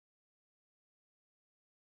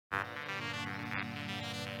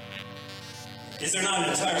Is there not an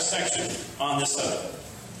entire section on this subject?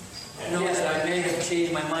 No, but I may have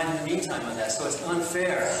changed my mind in the meantime on that, so it's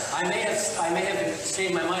unfair. I may have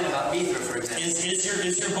changed my mind about Mithra, for example.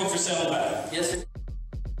 Is your book for sale back? Yes, sir.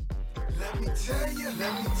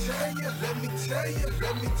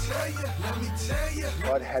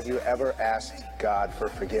 But have you ever asked God for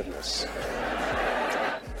forgiveness?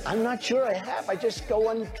 I'm not sure I have. I just go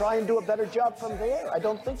and try and do a better job from there. I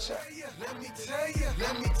don't think so. Say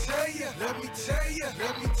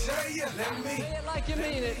it like you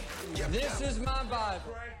mean it. This is my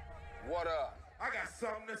Bible. What up? I got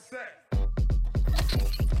something to say.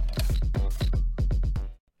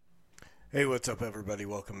 Hey, what's up, everybody?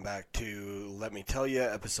 Welcome back to Let Me Tell You,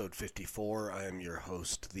 episode 54. I am your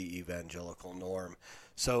host, the Evangelical Norm.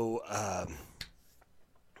 So,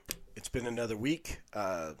 it's been another week.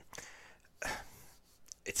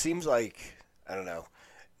 It seems like, I don't know,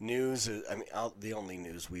 news, the only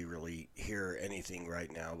news we really hear anything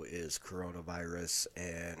right now is coronavirus,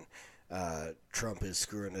 and Trump is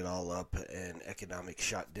screwing it all up, and economic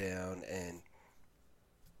shutdown, and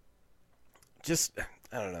just,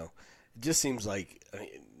 I don't know. It just seems like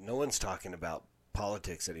no one's talking about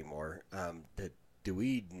politics anymore. Do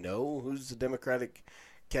we know who's the Democratic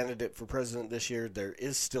candidate for president this year? There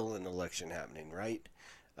is still an election happening, right?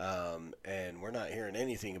 And we're not hearing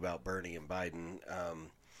anything about Bernie and Biden.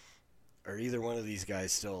 Are either one of these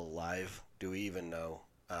guys still alive? Do we even know?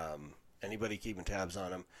 Anybody keeping tabs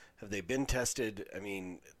on them? Have they been tested? I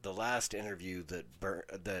mean, the last interview that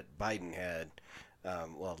Biden had,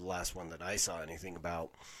 the last one that I saw anything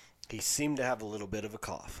about, he seemed to have a little bit of a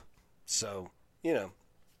cough. So, we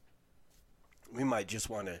might just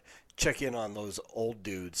want to check in on those old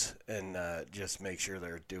dudes and just make sure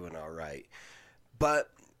they're doing all right.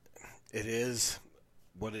 But it is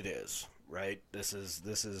what it is, right? This is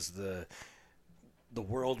the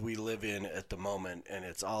world we live in at the moment, and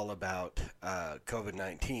it's all about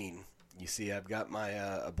COVID-19. You see, I've got my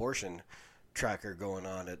abortion tracker going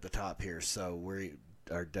on at the top here, so we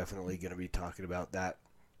are definitely going to be talking about that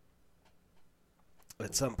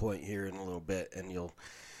at some point here in a little bit, and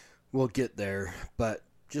we'll get there, but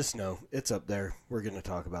just know it's up there. We're going to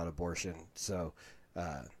talk about abortion, so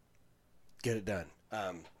get it done.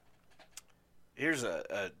 Here's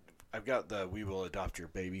I've got the "We Will Adopt Your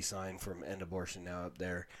Baby" sign from End Abortion Now up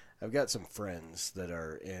there. I've got some friends that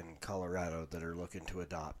are in Colorado that are looking to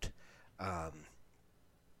adopt.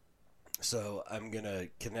 So I'm going to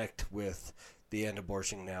connect with the End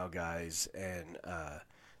Abortion Now guys, and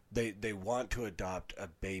they want to adopt a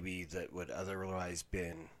baby that would otherwise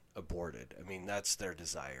been aborted. I mean, that's their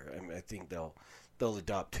desire. I think they'll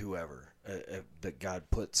adopt whoever that God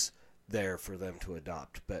puts there for them to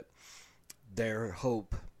adopt. But their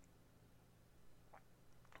hope,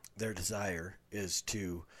 their desire is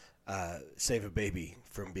to save a baby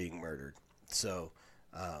from being murdered. So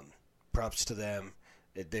props to them.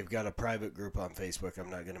 They've got a private group on Facebook. I'm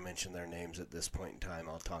not going to mention their names at this point in time.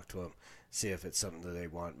 I'll talk to them, see if it's something that they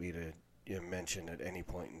want me to mention at any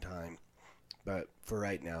point in time. But for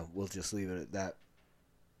right now, we'll just leave it at that.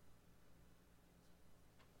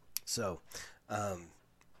 So,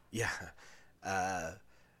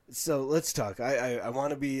 so let's talk. I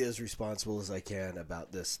want to be as responsible as I can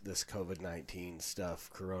about this COVID-19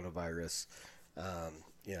 stuff, coronavirus.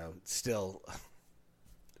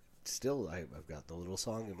 Still, I've got the little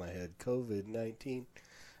song in my head, COVID-19.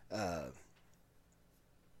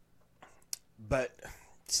 But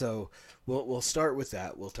so we'll start with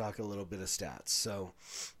that. We'll talk a little bit of stats. So,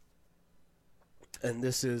 and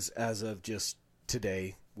this is as of just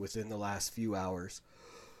today, within the last few hours.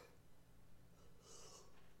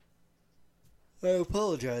 I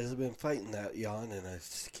apologize. I've been fighting that yawn, and I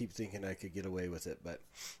keep thinking I could get away with it. But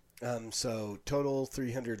so total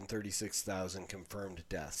 336,000 confirmed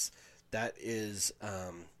deaths. That is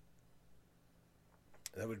that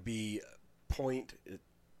would be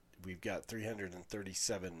we've got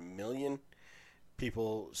 337 million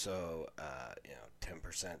people. So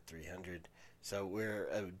 10%, 300. So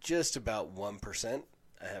we're just about 1%.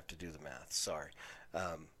 I have to do the math. Sorry.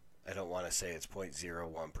 I don't want to say it's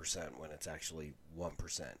 0.01% when it's actually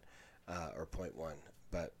 1% or 0.1,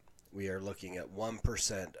 but we are looking at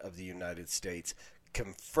 1% of the United States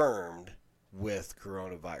confirmed with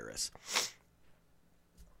coronavirus.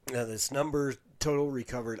 Now, this number, total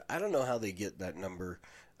recovered, I don't know how they get that number.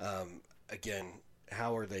 Again,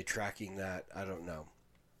 how are they tracking that? I don't know.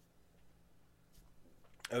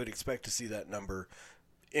 I would expect to see that number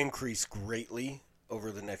increase greatly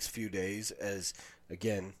over the next few days as,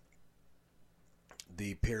 again,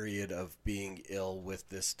 the period of being ill with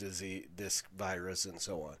this disease, this virus, and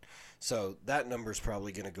so on. So that number is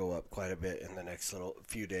probably going to go up quite a bit in the next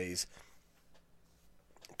few days.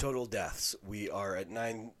 Total deaths, we are at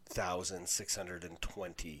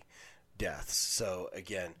 9,620 deaths. So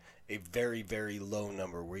again, a very, very low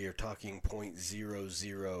number. We are talking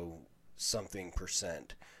 0.00 something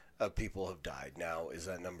percent of people have died. Now, is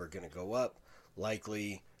that number going to go up?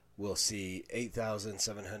 Likely. We'll see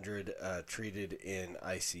 8,700 treated in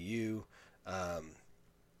ICU.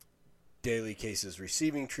 Daily cases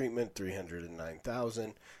receiving treatment,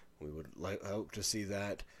 309,000. We would hope to see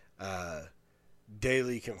that.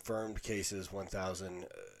 Daily confirmed cases,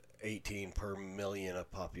 1,018 per million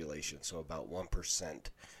of population. So about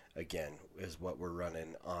 1%, again, is what we're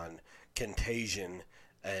running on contagion.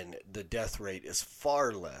 And the death rate is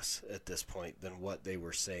far less at this point than what they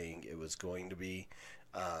were saying it was going to be.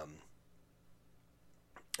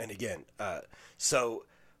 And again, so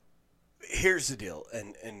here's the deal,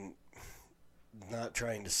 and not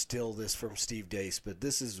trying to steal this from Steve Deace, but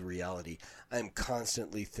this is reality. I'm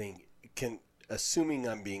constantly assuming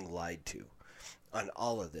I'm being lied to on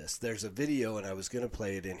all of this. There's a video, and I was going to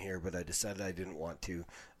play it in here, but I decided I didn't want to.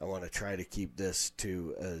 I want to try to keep this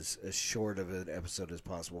to as short of an episode as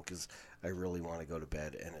possible because I really want to go to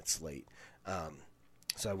bed, and it's late.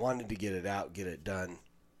 So I wanted to get it out, get it done,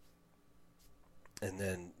 and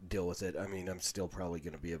then deal with it. I mean, I'm still probably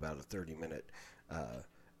going to be about a 30-minute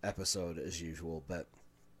episode as usual, but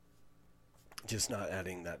just not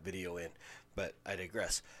adding that video in. But I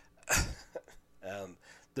digress. The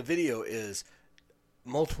video is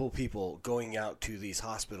multiple people going out to these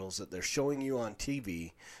hospitals that they're showing you on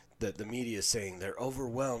TV, that the media is saying they're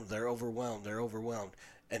overwhelmed, they're overwhelmed, they're overwhelmed.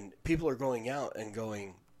 And people are going out and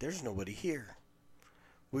going, there's nobody here.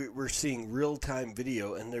 We're seeing real-time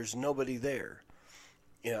video, and there's nobody there.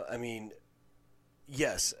 You know, I mean,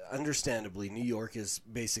 yes, understandably, New York is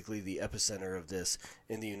basically the epicenter of this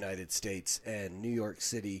in the United States, and New York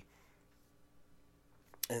City.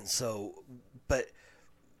 And so, but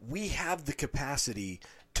we have the capacity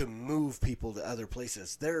to move people to other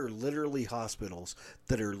places. There are literally hospitals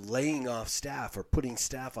that are laying off staff or putting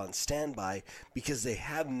staff on standby because they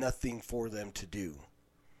have nothing for them to do.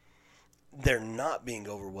 They're not being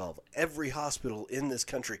overwhelmed. Every hospital in this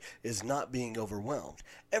country is not being overwhelmed.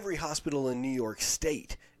 Every hospital in New York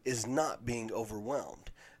State is not being overwhelmed.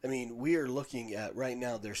 I mean, we are looking at right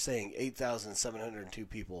now, they're saying 8,702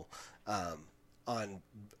 people in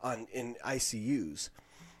ICUs.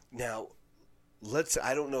 Now,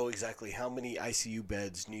 I don't know exactly how many ICU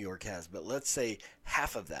beds New York has, but let's say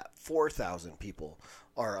half of that, 4,000 people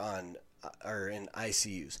are in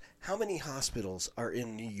ICUs. How many hospitals are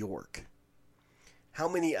in New York? How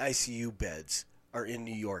many ICU beds are in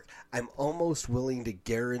New York? I'm almost willing to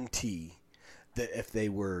guarantee that if they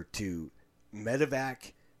were to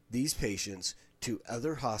medevac these patients to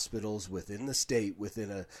other hospitals within the state, within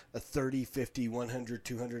a 30, 50, 100,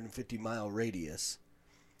 250 mile radius,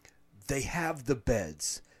 they have the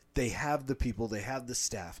beds, they have the people, they have the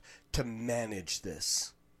staff to manage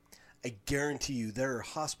this. I guarantee you there are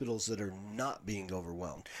hospitals that are not being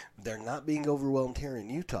overwhelmed. They're not being overwhelmed here in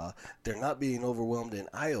Utah. They're not being overwhelmed in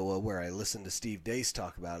Iowa, where I listen to Steve Deace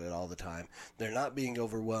talk about it all the time. They're not being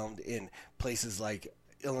overwhelmed in places like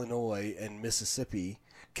Illinois and Mississippi,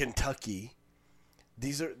 Kentucky.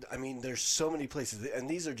 There's so many places, and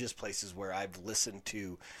these are just places where I've listened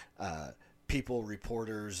to people,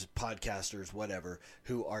 reporters, podcasters, whatever,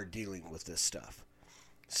 who are dealing with this stuff.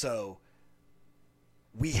 So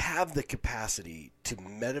we have the capacity to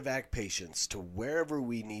medevac patients to wherever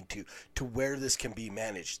we need to where this can be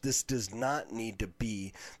managed. This does not need to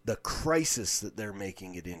be the crisis that they're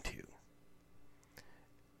making it into.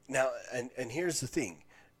 Now, and here's the thing.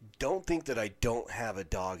 Don't think that I don't have a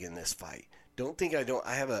dog in this fight. Don't think I don't.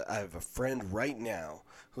 I have a friend right now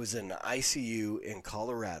who's in the ICU in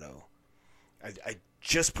Colorado. I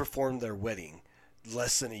just performed their wedding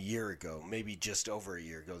less than a year ago, maybe just over a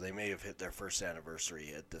year ago. They may have hit their first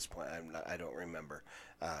anniversary at this point. I don't remember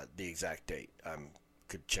the exact date.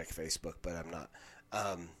 Could check Facebook, but I'm not.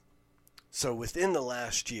 So within the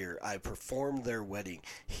last year, I performed their wedding.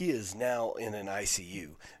 He is now in an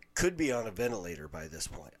ICU. Could be on a ventilator by this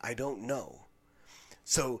point. I don't know.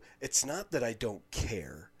 So it's not that I don't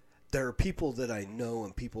care. There are people that I know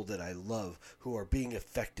and people that I love who are being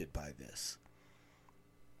affected by this.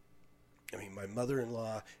 I mean, my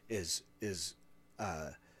mother-in-law is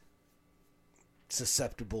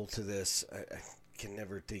susceptible to this. I can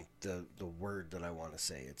never think the word that I want to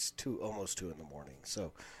say. It's almost 2 a.m.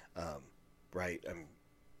 So, right, I'm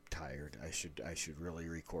tired. I should really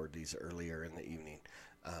record these earlier in the evening.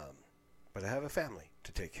 but I have a family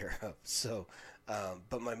to take care of. So,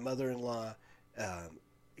 but my mother-in-law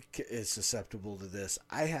is susceptible to this.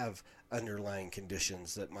 I have underlying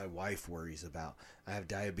conditions that my wife worries about. I have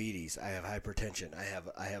diabetes. I have hypertension.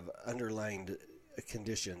 I have underlying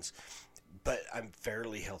conditions, but I'm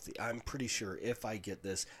fairly healthy. I'm pretty sure if I get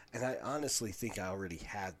this, and I honestly think I already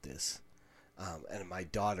had this, and my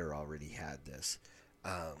daughter already had this.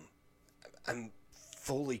 I'm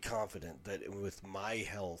fully confident that with my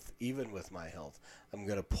health, even with my health, I'm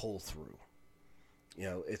going to pull through. You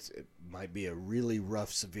know, it might be a really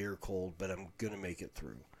rough, severe cold, but I'm going to make it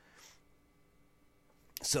through.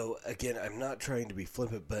 So, again, I'm not trying to be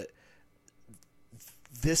flippant, but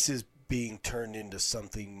this is being turned into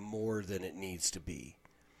something more than it needs to be.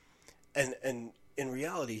 And in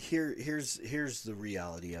reality, here's the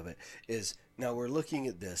reality of it, is now we're looking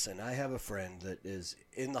at this, and I have a friend that is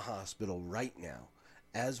in the hospital right now,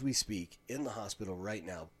 as we speak, in the hospital right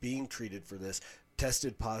now, being treated for this,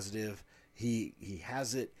 tested positive. He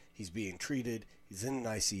has it. He's being treated. He's in an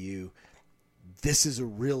ICU. This is a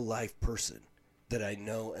real life person that I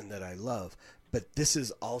know and that I love. But this is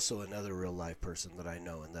also another real life person that I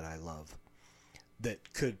know and that I love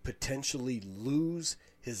that could potentially lose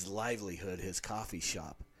his livelihood, his coffee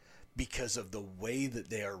shop, because of the way that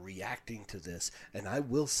they are reacting to this. And I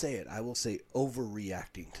will say it. I will say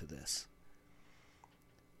overreacting to this.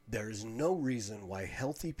 There is no reason why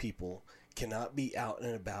healthy people cannot be out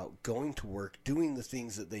and about, going to work, doing the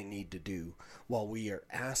things that they need to do, while we are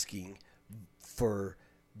asking for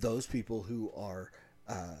those people who are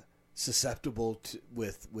susceptible to,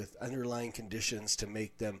 with underlying conditions, to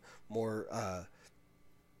make them more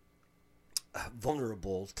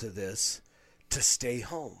vulnerable to this, to stay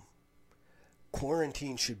home.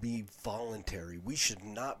 Quarantine should be voluntary. We should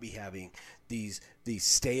not be having these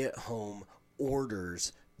stay-at-home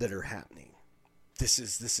orders that are happening. This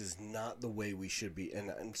is not the way we should be,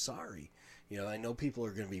 and I'm sorry. You know, I know people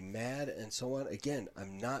are going to be mad and so on. Again,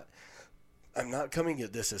 I'm not coming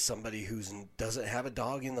at this as somebody who doesn't have a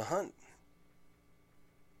dog in the hunt.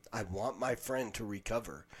 I want my friend to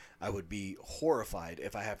recover. I would be horrified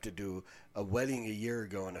if I have to do a wedding a year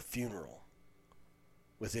ago and a funeral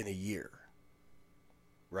within a year.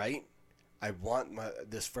 Right? I want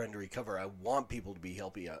this friend to recover. I want people to be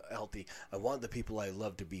healthy. I want the people I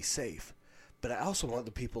love to be safe. But I also want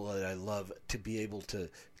the people that I love to be able to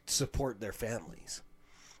support their families.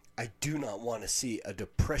 I do not want to see a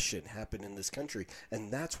depression happen in this country.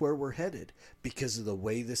 And that's where we're headed because of the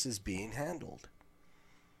way this is being handled.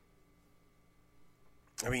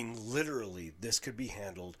 I mean, literally, this could be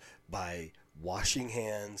handled by washing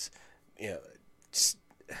hands. You know,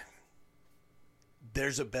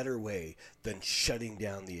 there's a better way than shutting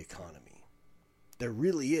down the economy. There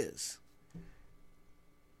really is.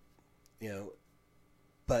 You know,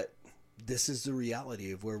 but this is the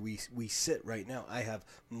reality of where we sit right now. I have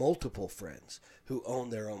multiple friends who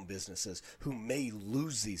own their own businesses, who may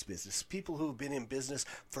lose these businesses. People who have been in business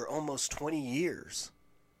for almost 20 years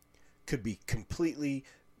could be completely,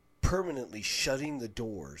 permanently shutting the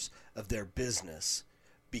doors of their business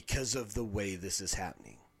because of the way this is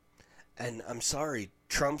happening. And I'm sorry,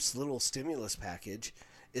 Trump's little stimulus package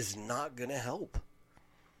is not going to help.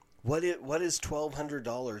 What is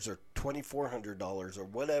 $1,200 or $2,400 or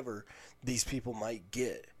whatever these people might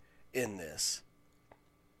get in this?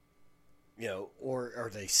 You know, or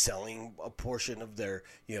are they selling a portion of their,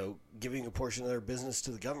 you know, giving a portion of their business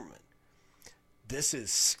to the government? This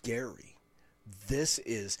is scary. This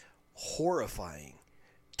is horrifying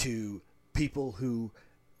to people who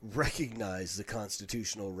recognize the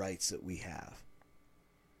constitutional rights that we have.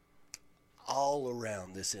 All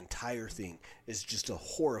around this entire thing is just a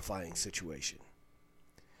horrifying situation.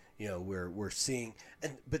 You know, we're seeing,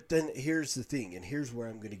 but then here's the thing, and here's where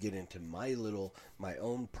I'm going to get into my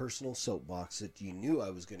own personal soapbox that you knew I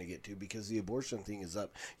was going to get to, because the abortion thing is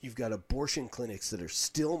up. You've got abortion clinics that are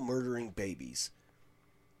still murdering babies.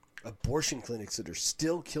 Abortion clinics that are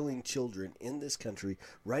still killing children in this country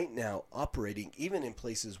right now, operating even in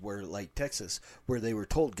places where, like Texas, where they were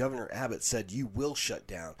told, Governor Abbott said, you will shut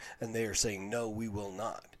down, and they are saying, no, we will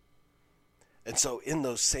not. And so in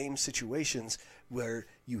those same situations where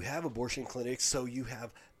you have abortion clinics, so you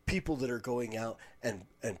have people that are going out and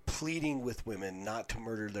pleading with women not to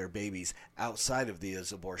murder their babies outside of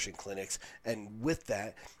these abortion clinics. And with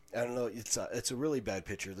that, I don't know, it's a really bad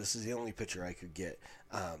picture. This is the only picture I could get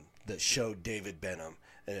that showed David Benham.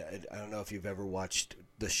 And I don't know if you've ever watched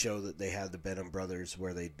the show that they had, the Benham brothers,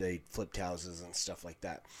 where they flipped houses and stuff like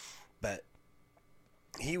that. But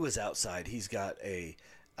he was outside. He's got a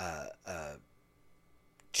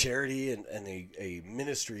charity and a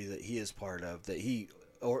ministry that he is part of, that he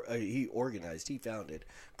he organized, he founded,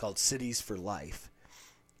 called Cities for Life.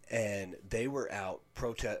 And they were out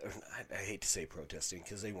I hate to say protesting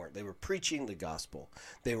because they weren't. They were preaching the gospel.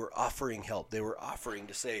 They were offering help. They were offering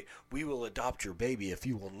to say, we will adopt your baby if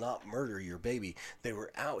you will not murder your baby. They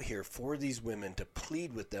were out here for these women to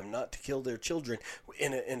plead with them not to kill their children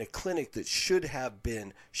in a clinic that should have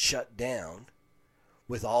been shut down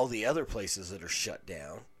with all the other places that are shut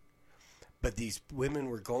down. But these women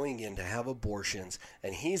were going in to have abortions,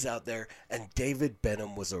 and he's out there, and David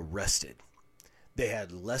Benham was arrested. They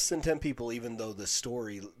had less than 10 people, even though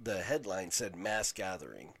the headline said mass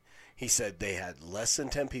gathering. He said they had less than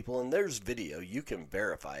 10 people, and there's video. You can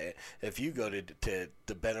verify it. If you go to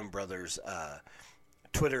the Benham Brothers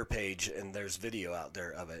Twitter page, and there's video out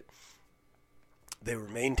there of it. They were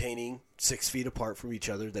maintaining 6 feet apart from each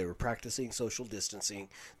other. They were practicing social distancing.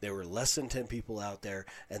 There were less than 10 people out there,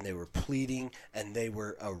 and they were pleading, and they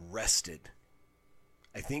were arrested.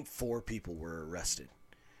 I think 4 people were arrested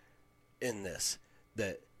in this,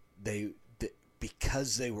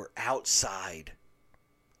 because they were outside,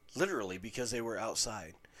 literally because they were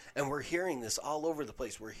outside. And we're hearing this all over the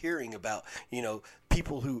place. We're hearing about,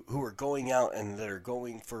 people who are going out and that are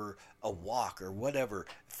going for a walk or whatever,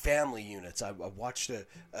 family units. I watched a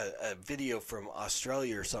video from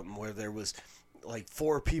Australia or something where there was like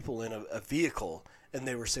 4 people in a vehicle, and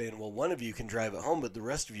they were saying, well, one of you can drive it home, but the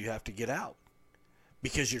rest of you have to get out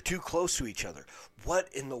because you're too close to each other. What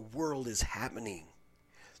in the world is happening?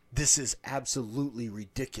 This is absolutely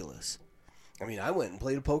ridiculous. I mean, I went and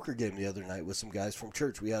played a poker game the other night with some guys from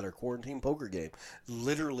church. We had our quarantine poker game.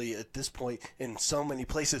 Literally, at this point, in so many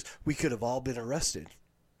places, we could have all been arrested.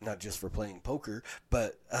 Not just for playing poker,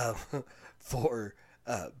 but for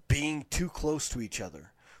being too close to each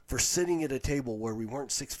other. For sitting at a table where we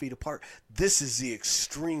weren't 6 feet apart. This is the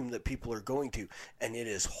extreme that people are going to, and it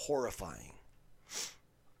is horrifying.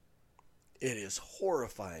 It is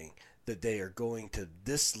horrifying that they are going to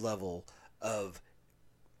this level of,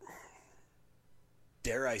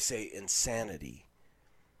 dare I say, insanity.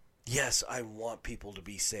 Yes, I want people to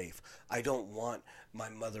be safe. I don't want my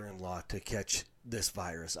mother-in-law to catch this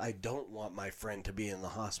virus. I don't want my friend to be in the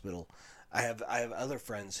hospital. I have other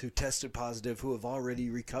friends who tested positive who have already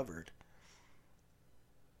recovered.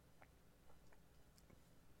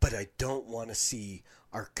 But I don't want to see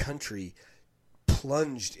our country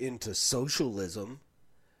plunged into socialism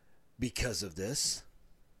because of this.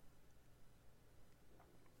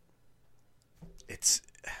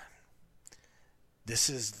 This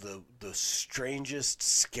is the strangest,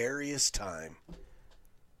 scariest time.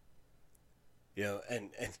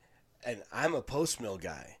 And I'm a post-mill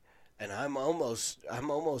guy, and I'm almost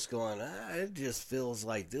going, it just feels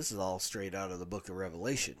like this is all straight out of the book of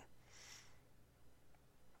Revelation.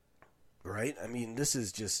 Right? I mean, this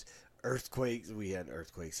is just earthquakes. We had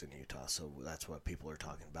earthquakes in Utah, so that's what people are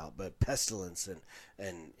talking about. But pestilence and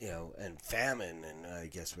famine, and I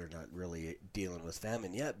guess we're not really dealing with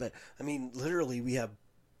famine yet. But I mean, literally, we have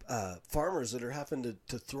farmers that are having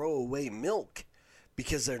to throw away milk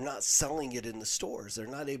because they're not selling it in the stores. They're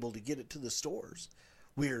not able to get it to the stores.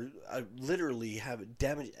 We're literally have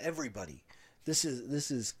damaged everybody. This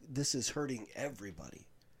is hurting everybody.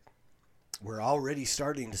 We're already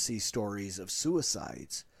starting to see stories of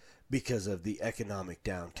suicides because of the economic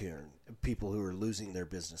downturn, people who are losing their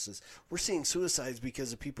businesses. We're seeing suicides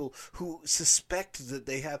because of people who suspect that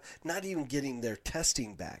they have not even getting their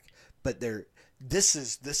testing back, but this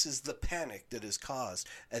is the panic that is caused,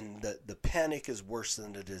 and the panic is worse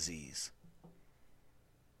than the disease.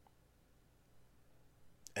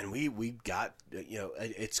 And we've got,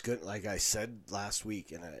 it's good, like I said last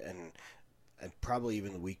week, and probably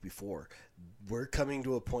even the week before, we're coming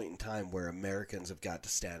to a point in time where Americans have got to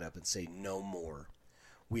stand up and say no more.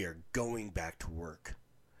 We are going back to work.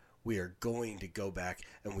 We are going to go back,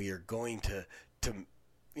 and we are going to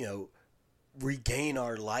regain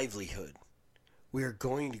our livelihood. We are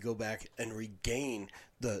going to go back and regain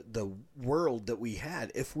the world that we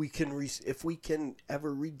had, if we can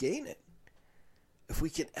ever regain it. If we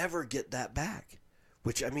can ever get that back,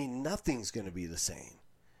 which, I mean, nothing's going to be the same.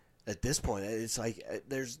 At this point, it's like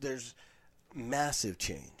there's massive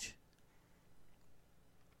change.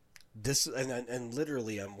 This and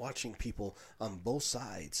literally, I'm watching people on both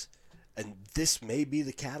sides, and this may be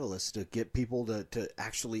the catalyst to get people to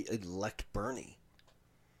actually elect Bernie,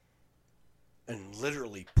 and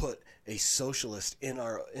literally put a socialist in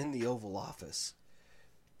the Oval Office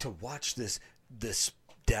to watch this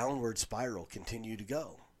downward spiral continue to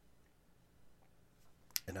go.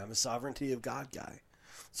 And I'm a sovereignty of God guy.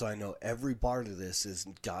 So I know every part of this is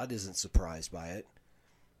God isn't surprised by it.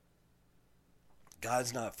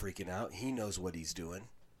 God's not freaking out. He knows what he's doing.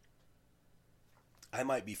 I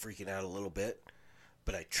might be freaking out a little bit,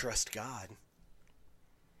 but I trust God.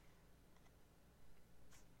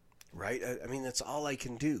 Right? I mean, that's all I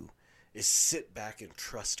can do is sit back and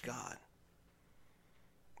trust God.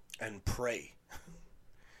 And pray.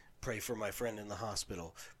 Pray for my friend in the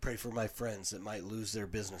hospital. Pray for my friends that might lose their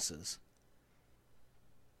businesses.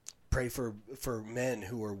 Pray for men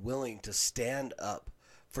who are willing to stand up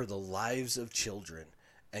for the lives of children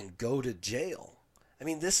and go to jail. I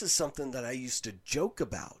mean, this is something that I used to joke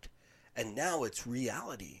about, and now it's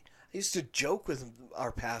reality. I used to joke with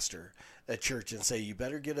our pastor at church and say, you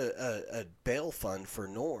better get a bail fund for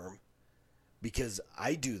Norm, because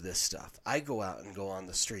I do this stuff. I go out and go on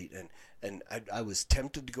the street, and I was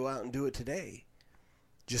tempted to go out and do it today.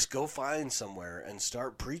 Just go find somewhere and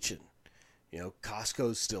start preaching. You know,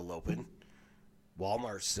 Costco's still open.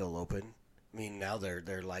 Walmart's still open. I mean, now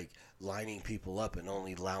they're like lining people up and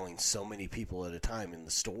only allowing so many people at a time in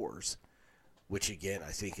the stores, which again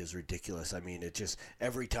I think is ridiculous. I mean, it just,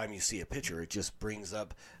 every time you see a picture, it just brings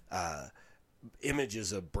up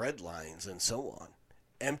images of bread lines and so on.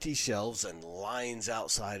 Empty shelves and lines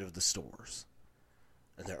outside of the stores.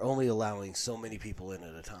 And they're only allowing so many people in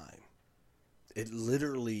at a time. It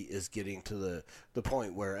literally is getting to the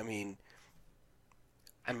point where, I mean,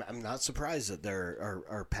 I'm not surprised that there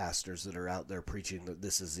are pastors that are out there preaching that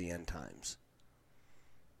this is the end times.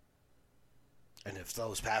 And if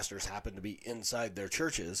those pastors happen to be inside their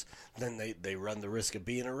churches, then they run the risk of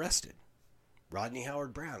being arrested. Rodney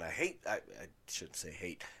Howard-Browne, I shouldn't say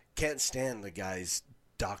hate, can't stand the guy's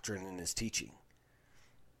doctrine and his teaching.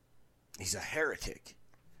 He's a heretic.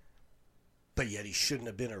 But yet he shouldn't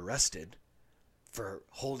have been arrested for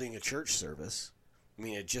holding a church service. I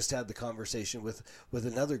mean, I just had the conversation with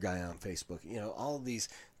another guy on Facebook. You know, all of these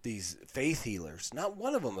faith healers, not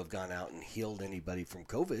one of them have gone out and healed anybody from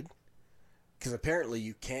COVID. Because apparently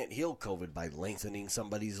you can't heal COVID by lengthening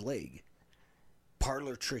somebody's leg.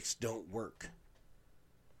 Parlor tricks don't work.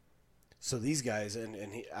 So these guys,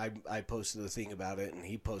 I posted a thing about it, and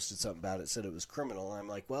he posted something about it, said it was criminal. And I'm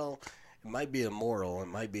like, well, it might be immoral, it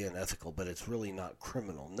might be unethical, but it's really not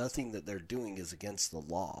criminal. Nothing that they're doing is against the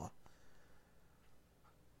law.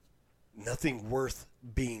 Nothing worth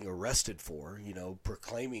being arrested for, you know,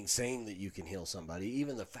 proclaiming, saying that you can heal somebody.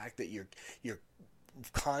 Even the fact that you're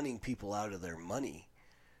conning people out of their money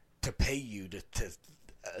to pay you to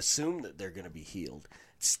assume that they're going to be healed.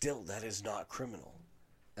 Still, that is not criminal.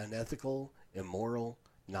 Unethical, immoral,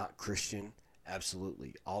 not Christian,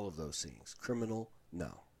 absolutely. All of those things. Criminal,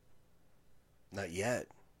 no. Not yet.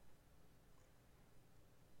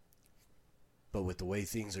 But with the way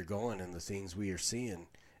things are going and the things we are seeing,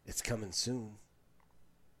 it's coming soon.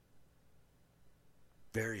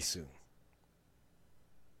 Very soon.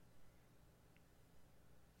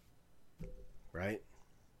 Right?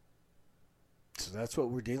 So that's what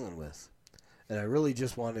we're dealing with. And I really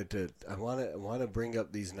just wanted to, I want to bring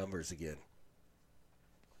up these numbers again.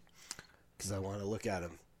 Because I want to look at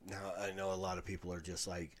them. Now, I know a lot of people are just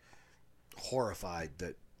like horrified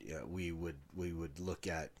that, you know, we would look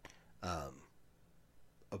at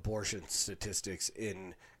abortion statistics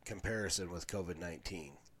in comparison with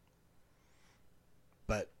COVID-19.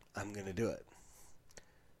 But I'm going to do it.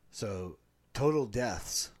 So total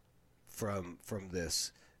deaths from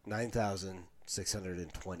this,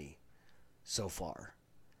 9,620 so far.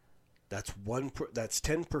 That's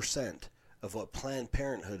 10% of what Planned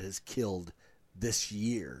Parenthood has killed this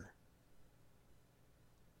year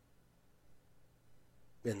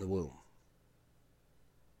in the womb.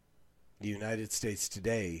 The United States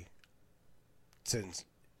today, since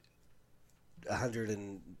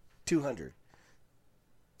 200,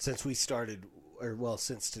 since we started, or well,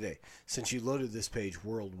 since today, since you loaded this page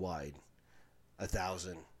worldwide,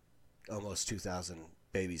 1,000, almost 2,000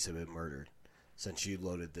 babies have been murdered since you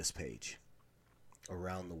loaded this page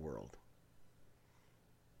around the world.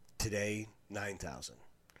 Today, 9,000.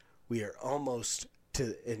 We are almost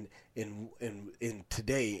to in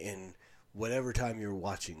today, in whatever time you're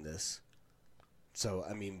watching this. So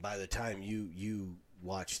I mean, by the time you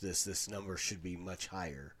watch this number should be much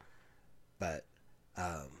higher. But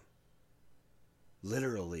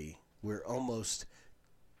literally, we're almost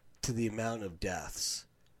to the amount of deaths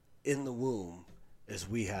in the womb as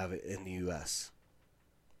we have it in the U.S.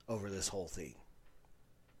 over this whole thing.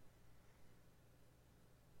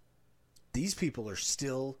 These people are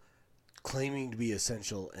still claiming to be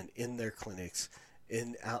essential and in their clinics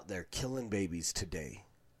and out there killing babies today.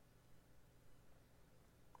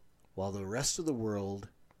 While the rest of the world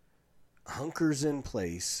hunkers in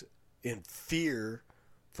place in fear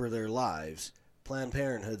for their lives, Planned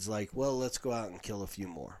Parenthood's like, well, let's go out and kill a few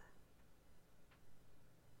more.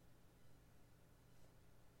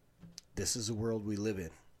 This is the world we live in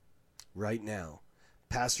right now.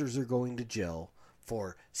 Pastors are going to jail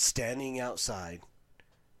for standing outside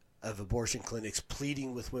of abortion clinics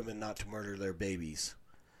pleading with women not to murder their babies.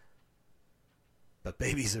 But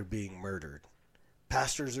babies are being murdered.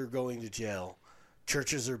 Pastors are going to jail.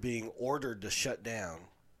 Churches are being ordered to shut down.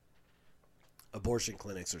 Abortion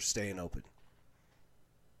clinics are staying open.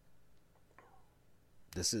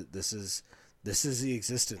 This is the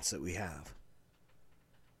existence that we have.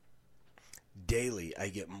 Daily, I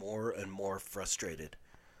get more and more frustrated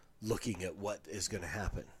looking at what is going to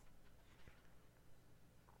happen.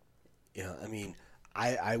 You know, I mean,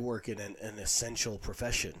 I work in an essential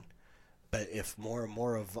profession, but if more and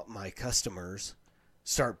more of my customers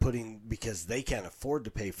start putting, because they can't afford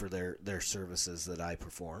to pay for their services that I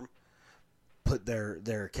perform, put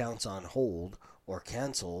their accounts on hold or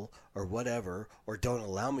cancel or whatever, or don't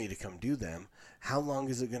allow me to come do them, how long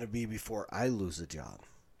is it going to be before I lose a job?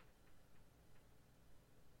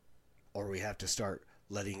 Or we have to start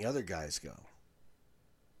letting other guys go.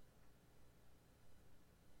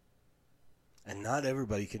 And not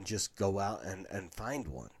everybody can just go out and find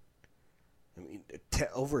one. I mean,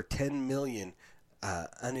 over 10 million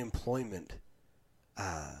unemployment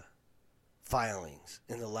filings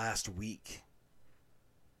in the last week.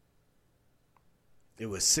 It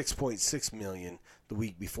was 6.6 million the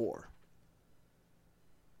week before.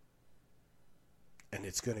 And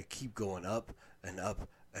it's going to keep going up and up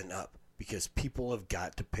and up because people have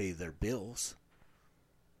got to pay their bills.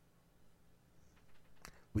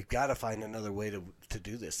 We've got to find another way to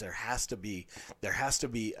do this. There has to be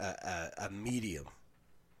a medium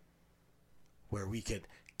where we can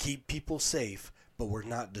keep people safe, but we're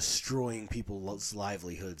not destroying people's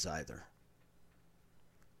livelihoods either.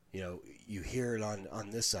 You know, you hear it on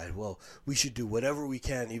this side. Well, we should do whatever we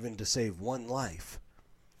can even to save one life.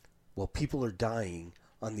 Well, people are dying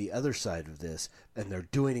on the other side of this, and they're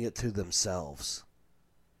doing it to themselves.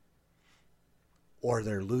 Or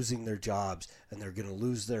they're losing their jobs, and they're going to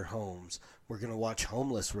lose their homes. We're going to watch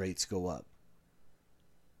homeless rates go up.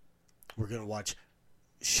 We're going to watch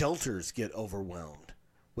shelters get overwhelmed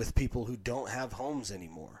with people who don't have homes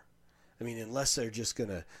anymore. I mean, unless they're just going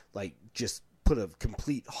to, just put a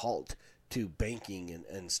complete halt to banking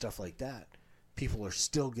and stuff like that, people are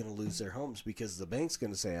still going to lose their homes because the bank's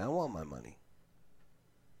going to say, I want my money.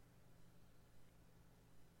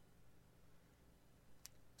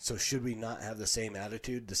 So should we not have the same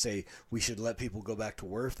attitude to say we should let people go back to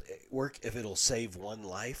work if it'll save one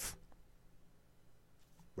life?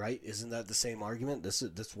 Right? Isn't that the same argument?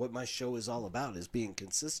 That's what my show is all about, is being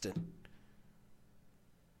consistent.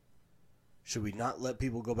 Should we not let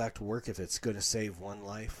people go back to work if it's going to save one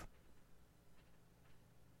life?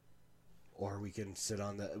 Or we can sit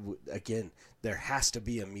on the... Again, there has to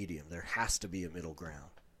be a medium. There has to be a middle ground.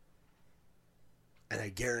 And I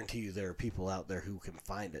guarantee you there are people out there who can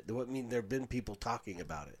find it. I mean, there have been people talking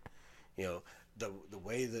about it. You know, the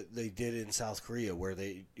way that they did in South Korea, where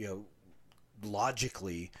they,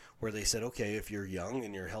 logically, where they said, okay, if you're young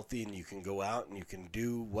and you're healthy and you can go out and you can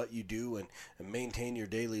do what you do and maintain your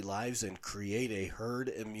daily lives and create a herd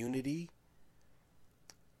immunity.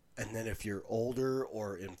 And then if you're older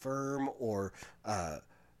or infirm or,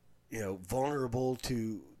 vulnerable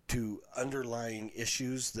to underlying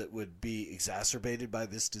issues that would be exacerbated by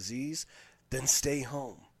this disease, then stay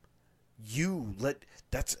home. I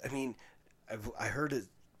heard it,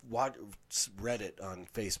 read it on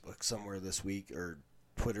Facebook somewhere this week or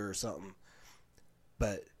Twitter or something,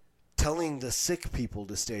 but telling the sick people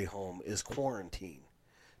to stay home is quarantine.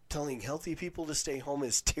 Telling healthy people to stay home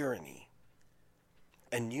is tyranny.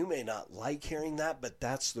 And you may not like hearing that, but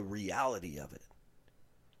that's the reality of it.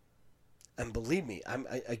 And believe me,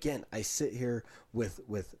 I sit here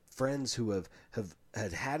with friends who have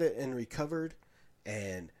had it and recovered,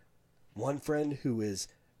 and one friend who is,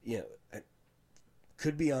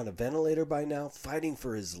 could be on a ventilator by now, fighting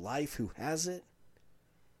for his life, who has it,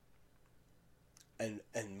 and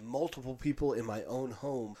multiple people in my own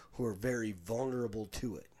home who are very vulnerable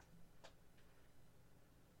to it.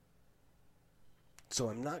 So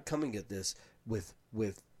I'm not coming at this with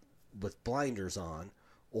blinders on,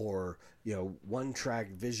 or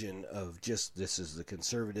one-track vision of just this is the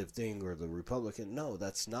conservative thing or the Republican. No,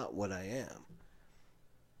 that's not what I am.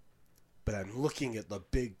 But I'm looking at the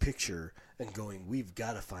big picture and going, we've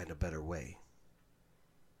got to find a better way.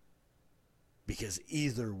 Because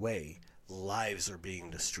either way, lives are being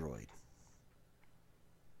destroyed.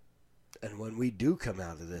 And when we do come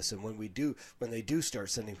out of this, and when they do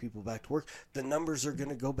start sending people back to work, the numbers are going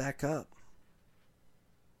to go back up.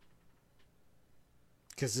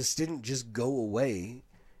 because this didn't just go away.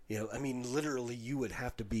 You know, I mean, literally, you would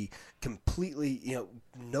have to be completely, you know,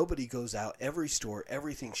 nobody goes out, every store,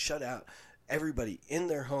 everything shut out, everybody in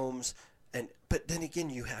their homes. But then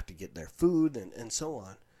again, you have to get their food and so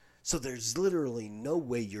on. So there's literally no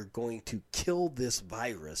way you're going to kill this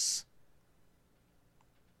virus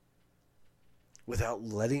without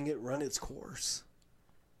letting it run its course.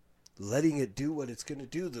 Letting it do what it's going to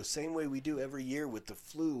do the same way we do every year with the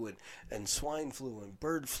flu and swine flu and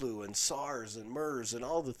bird flu and SARS and MERS and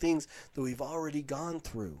all the things that we've already gone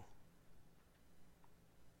through.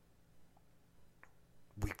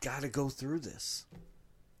 We've got to go through this.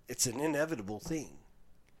 It's an inevitable thing.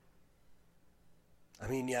 I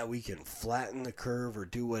mean, yeah, we can flatten the curve or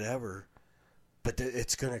do whatever, but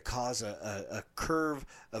it's going to cause a curve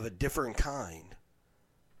of a different kind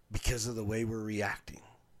because of the way we're reacting.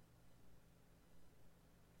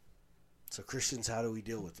 So Christians, how do we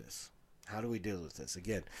deal with this? How do we deal with this?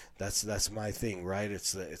 Again, that's my thing, right?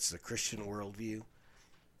 It's the Christian worldview.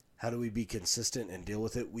 How do we be consistent and deal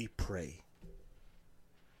with it? We pray.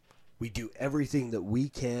 We do everything that we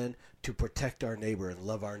can to protect our neighbor and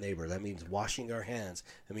love our neighbor. That means washing our hands.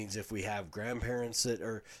 That means if we have grandparents that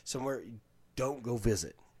are somewhere, don't go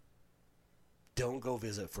visit. Don't go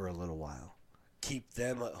visit for a little while. Keep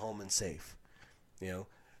them at home and safe. You know,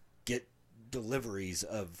 get deliveries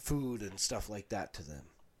of food and stuff like that to them.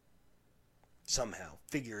 Somehow,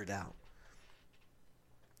 figure it out.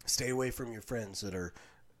 Stay away from your friends that are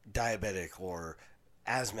diabetic or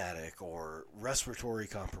asthmatic or respiratory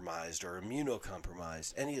compromised or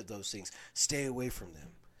immunocompromised. Any of those things, stay away from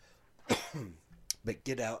them. But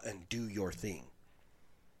get out and do your thing.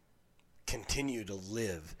 Continue to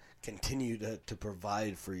live. Continue to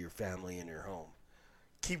provide for your family and your home.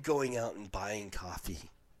 Keep going out and buying coffee.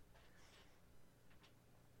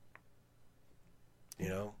 You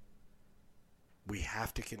know, we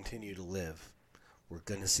have to continue to live. We're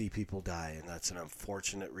going to see people die, and that's an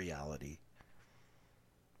unfortunate reality.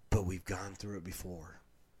 But we've gone through it before.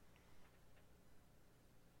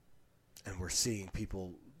 And we're seeing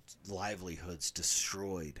people's livelihoods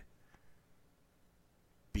destroyed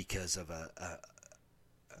because of a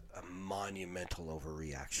monumental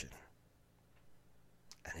overreaction.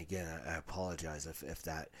 And again, I apologize if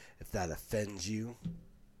that offends you.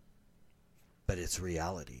 But it's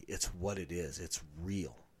reality. It's what it is. It's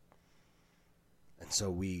real. And so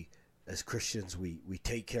we, as Christians, we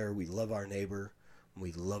take care, we love our neighbor,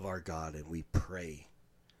 we love our God, and we pray.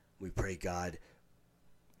 We pray, God,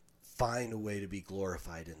 find a way to be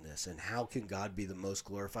glorified in this. And how can God be the most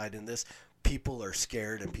glorified in this? People are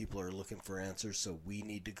scared and people are looking for answers, so we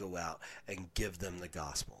need to go out and give them the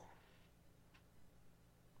gospel.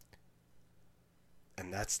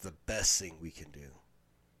 And that's the best thing we can do.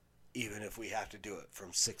 Even if we have to do it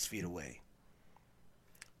from 6 feet away,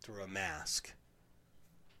 through a mask,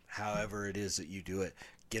 however it is that you do it,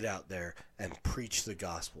 get out there and preach the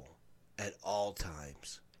gospel at all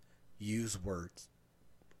times. Use words,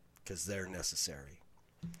 because they're necessary.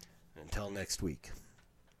 Until next week,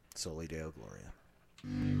 Soli Deo Gloria.